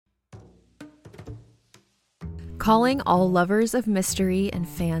Calling all lovers of mystery and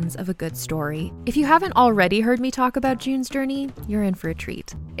fans of a good story. If you haven't already heard me talk about June's Journey, you're in for a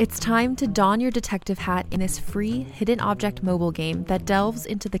treat. It's time to don your detective hat in this free hidden object mobile game that delves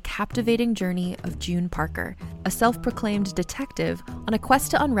into the captivating journey of June Parker, a self-proclaimed detective on a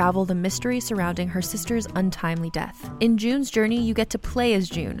quest to unravel the mystery surrounding her sister's untimely death. In June's Journey, you get to play as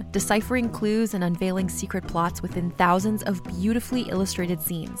June, deciphering clues and unveiling secret plots within thousands of beautifully illustrated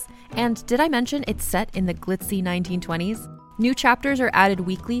scenes. And did I mention it's set in the glitzy 1920s? New chapters are added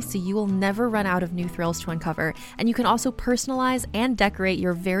weekly, so you will never run out of new thrills to uncover, and you can also personalize and decorate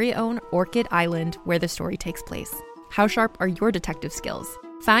your very own Orchid Island where the story takes place. How sharp are your detective skills?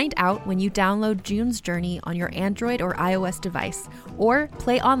 Find out when you download June's Journey on your Android or iOS device, or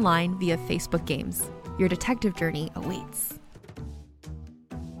play online via Facebook Games. Your detective journey awaits.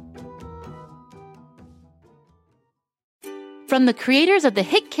 From the creators of the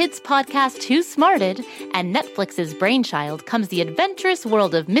hit kids podcast Too Smarted and Netflix's Brainchild comes the adventurous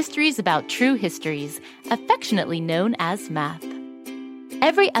world of mysteries about true histories, affectionately known as math.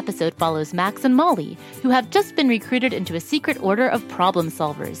 Every episode follows Max and Molly, who have just been recruited into a secret order of problem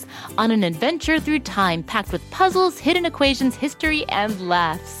solvers, on an adventure through time packed with puzzles, hidden equations, history, and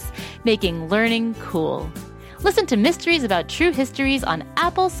laughs, making learning cool. Listen to Mysteries About True Histories on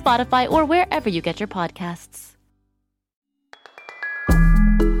Apple, Spotify, or wherever you get your podcasts.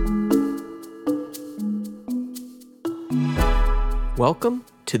 Welcome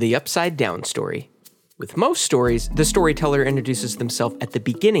to the Upside Down Story. With most stories, the storyteller introduces themselves at the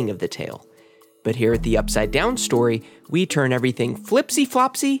beginning of the tale. But here at the Upside Down Story, we turn everything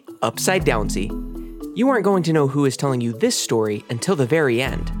flipsy-flopsy, upside-downsy. You aren't going to know who is telling you this story until the very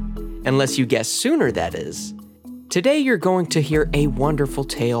end. Unless you guess sooner, that is. Today you're going to hear a wonderful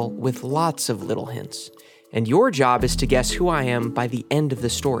tale with lots of little hints. And your job is to guess who I am by the end of the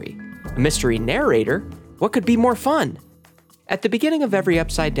story. A mystery narrator? What could be more fun? At the beginning of every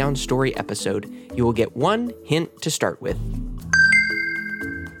Upside Down Story episode, you will get one hint to start with.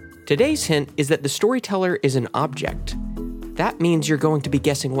 Today's hint is that the storyteller is an object. That means you're going to be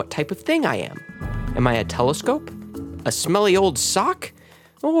guessing what type of thing I am. Am I a telescope? A smelly old sock?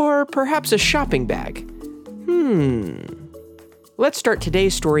 Or perhaps a shopping bag? Let's start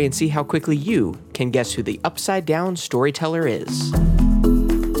today's story and see how quickly you can guess who the Upside Down Storyteller is.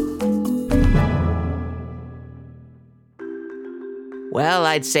 Well,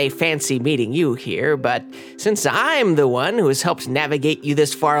 I'd say fancy meeting you here, but since I'm the one who has helped navigate you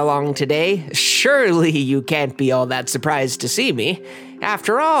this far along today, surely you can't be all that surprised to see me.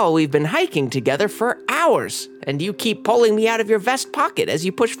 After all, we've been hiking together for hours, and you keep pulling me out of your vest pocket as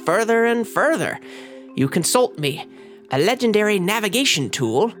you push further and further. You consult me, a legendary navigation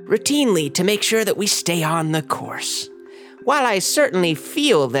tool, routinely to make sure that we stay on the course. While I certainly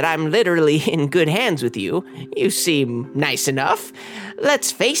feel that I'm literally in good hands with you, you seem nice enough.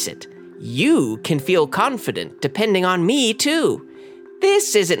 Let's face it, you can feel confident depending on me too.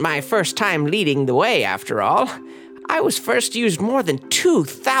 This isn't my first time leading the way after all. I was first used more than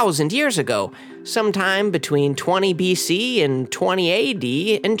 2,000 years ago, sometime between 20 BC and 20 AD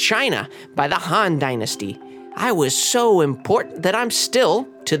in China by the Han Dynasty. I was so important that I'm still,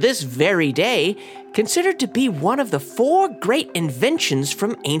 to this very day, considered to be one of the 4 great inventions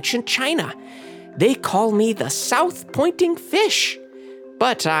from ancient China. They call me the South-Pointing Fish.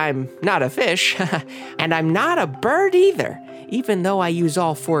 But I'm not a fish, and I'm not a bird either, even though I use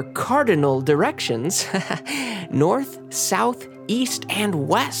all 4 cardinal directions, north, south, east, and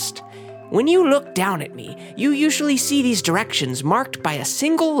west. When you look down at me, you usually see these directions marked by a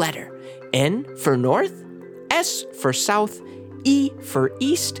single letter, N for north, S for south, E for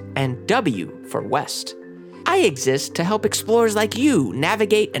east, and W for west. I exist to help explorers like you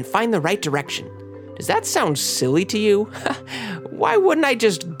navigate and find the right direction. Does that sound silly to you? Why wouldn't I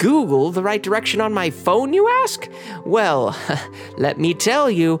just Google the right direction on my phone, you ask? Well, let me tell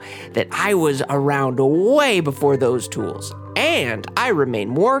you that I was around way before those tools, and I remain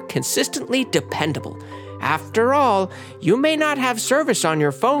more consistently dependable. After all, you may not have service on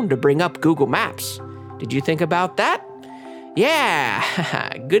your phone to bring up Google Maps. Did you think about that?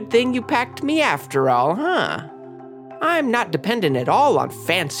 Yeah, good thing you packed me after all, huh? I'm not dependent at all on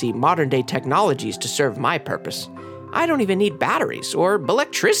fancy modern-day technologies to serve my purpose. I don't even need batteries or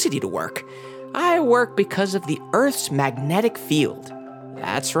electricity to work. I work because of the Earth's magnetic field.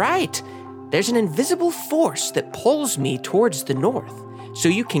 That's right. There's an invisible force that pulls me towards the north, so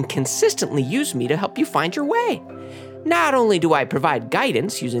you can consistently use me to help you find your way. Not only do I provide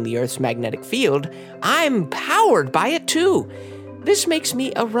guidance using the Earth's magnetic field, I'm powered by it too. This makes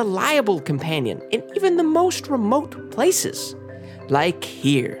me a reliable companion in even the most remote places. Like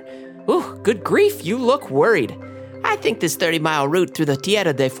here. Ooh, good grief, you look worried. I think this 30-mile route through the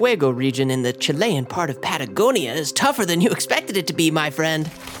Tierra del Fuego region in the Chilean part of Patagonia is tougher than you expected it to be, my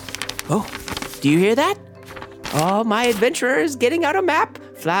friend. Oh, do you hear that? Oh, my adventurer is getting out a map,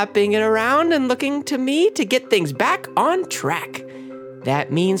 flapping it around and looking to me to get things back on track.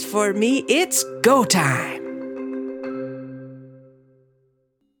 That means for me, it's go time.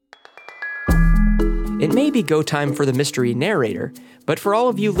 It may be go time for the mystery narrator, but for all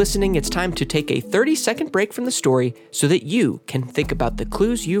of you listening, it's time to take a 30-second break from the story so that you can think about the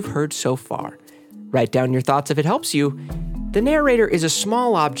clues you've heard so far. Write down your thoughts if it helps you. The narrator is a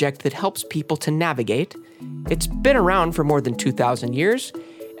small object that helps people to navigate. It's been around for more than 2,000 years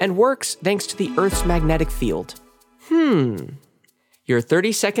and works thanks to the Earth's magnetic field. Your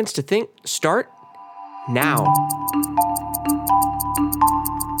 30 seconds to think start now.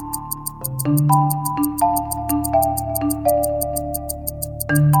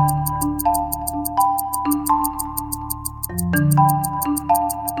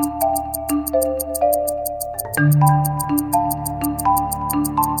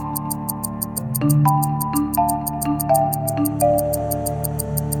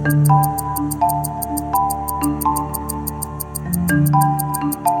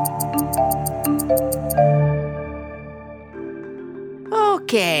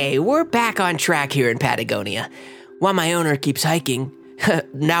 Okay, we're back on track here in Patagonia. While my owner keeps hiking,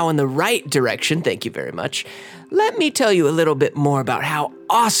 now in the right direction, thank you very much, let me tell you a little bit more about how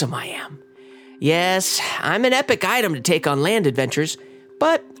awesome I am. Yes, I'm an epic item to take on land adventures,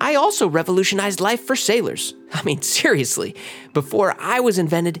 but I also revolutionized life for sailors. I mean, seriously, before I was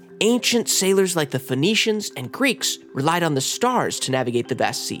invented, ancient sailors like the Phoenicians and Greeks relied on the stars to navigate the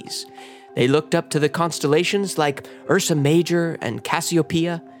vast seas. They looked up to the constellations like Ursa Major and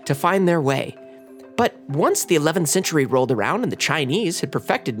Cassiopeia to find their way. But once the 11th century rolled around and the Chinese had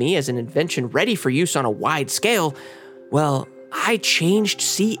perfected me as an invention ready for use on a wide scale, well, I changed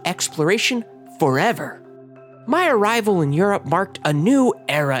sea exploration forever. My arrival in Europe marked a new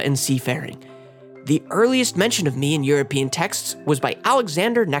era in seafaring. The earliest mention of me in European texts was by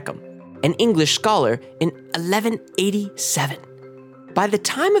Alexander Neckham, an English scholar, in 1187. By the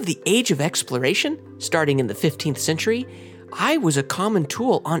time of the Age of Exploration, starting in the 15th century, I was a common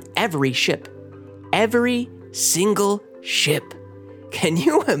tool on every ship. Every single ship. Can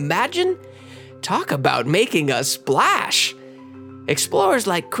you imagine? Talk about making a splash! Explorers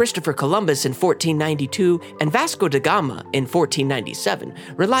like Christopher Columbus in 1492 and Vasco da Gama in 1497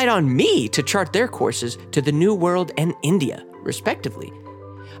 relied on me to chart their courses to the New World and India, respectively.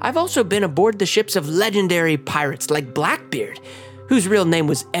 I've also been aboard the ships of legendary pirates like Blackbeard, whose real name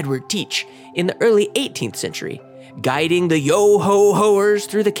was Edward Teach, in the early 18th century, guiding the yo-ho-hoers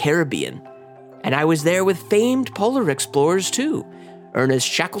through the Caribbean. And I was there with famed polar explorers too. Ernest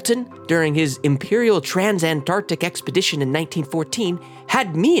Shackleton, during his Imperial Transantarctic Expedition in 1914,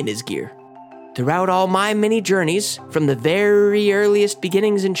 had me in his gear. Throughout all my many journeys, from the very earliest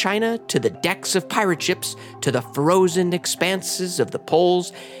beginnings in China to the decks of pirate ships to the frozen expanses of the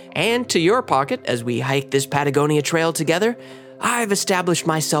poles, and to your pocket as we hike this Patagonia trail together, I've established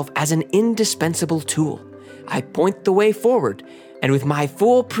myself as an indispensable tool. I point the way forward, and with my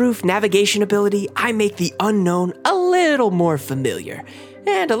foolproof navigation ability, I make the unknown a little more familiar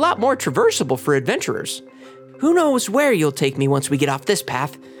and a lot more traversable for adventurers. Who knows where you'll take me once we get off this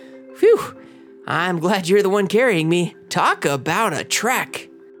path? Phew, I'm glad you're the one carrying me. Talk about a trek.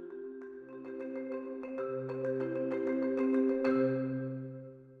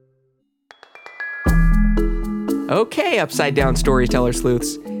 Okay, Upside Down Storyteller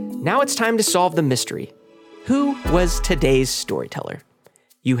Sleuths. Now it's time to solve the mystery. Who was today's storyteller?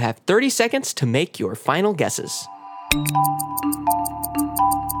 You have 30 seconds to make your final guesses.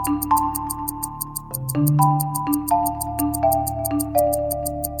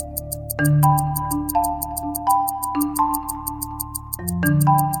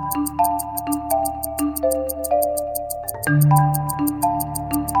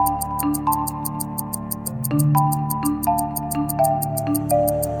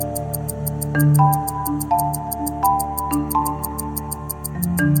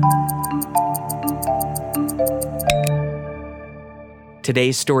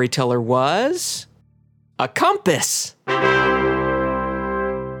 Today's storyteller was a compass. I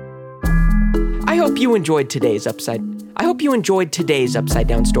hope you enjoyed today's Upside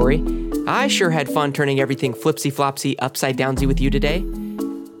Down story. I sure had fun turning everything flipsy-flopsy upside-downsy with you today.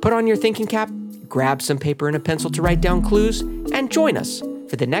 Put on your thinking cap, grab some paper and a pencil to write down clues, and join us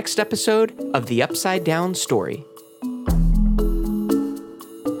for the next episode of the Upside Down Story.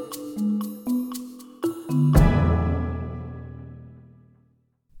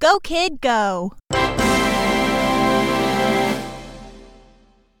 Go, kid, go.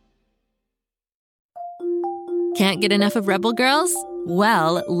 Can't get enough of Rebel Girls?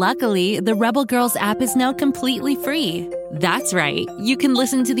 Well, luckily, the Rebel Girls app is now completely free. That's right. You can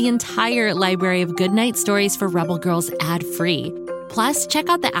listen to the entire library of goodnight stories for Rebel Girls ad-free. Plus, check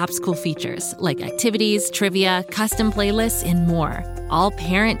out the app's cool features like activities, trivia, custom playlists, and more. All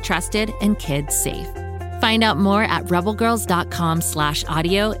parent-trusted and kids-safe. Find out more at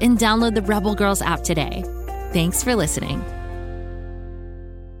rebelgirls.com/audio and download the Rebel Girls app today. Thanks for listening.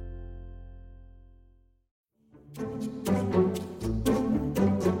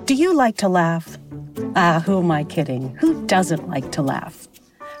 Do you like to laugh? Who am I kidding? Who doesn't like to laugh?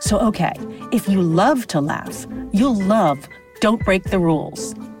 So, okay, if you love to laugh, you'll love Don't Break the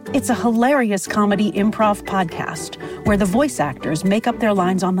Rules. It's a hilarious comedy improv podcast where the voice actors make up their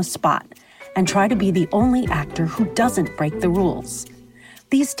lines on the spot and try to be the only actor who doesn't break the rules.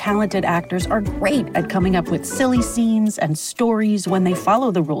 These talented actors are great at coming up with silly scenes and stories when they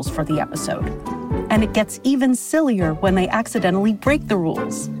follow the rules for the episode. And it gets even sillier when they accidentally break the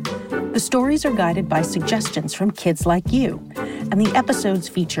rules. The stories are guided by suggestions from kids like you, and the episodes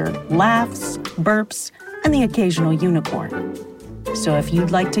feature laughs, burps, and the occasional unicorn. So if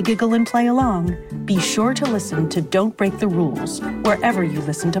you'd like to giggle and play along, be sure to listen to Don't Break the Rules wherever you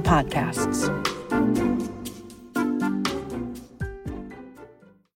listen to podcasts.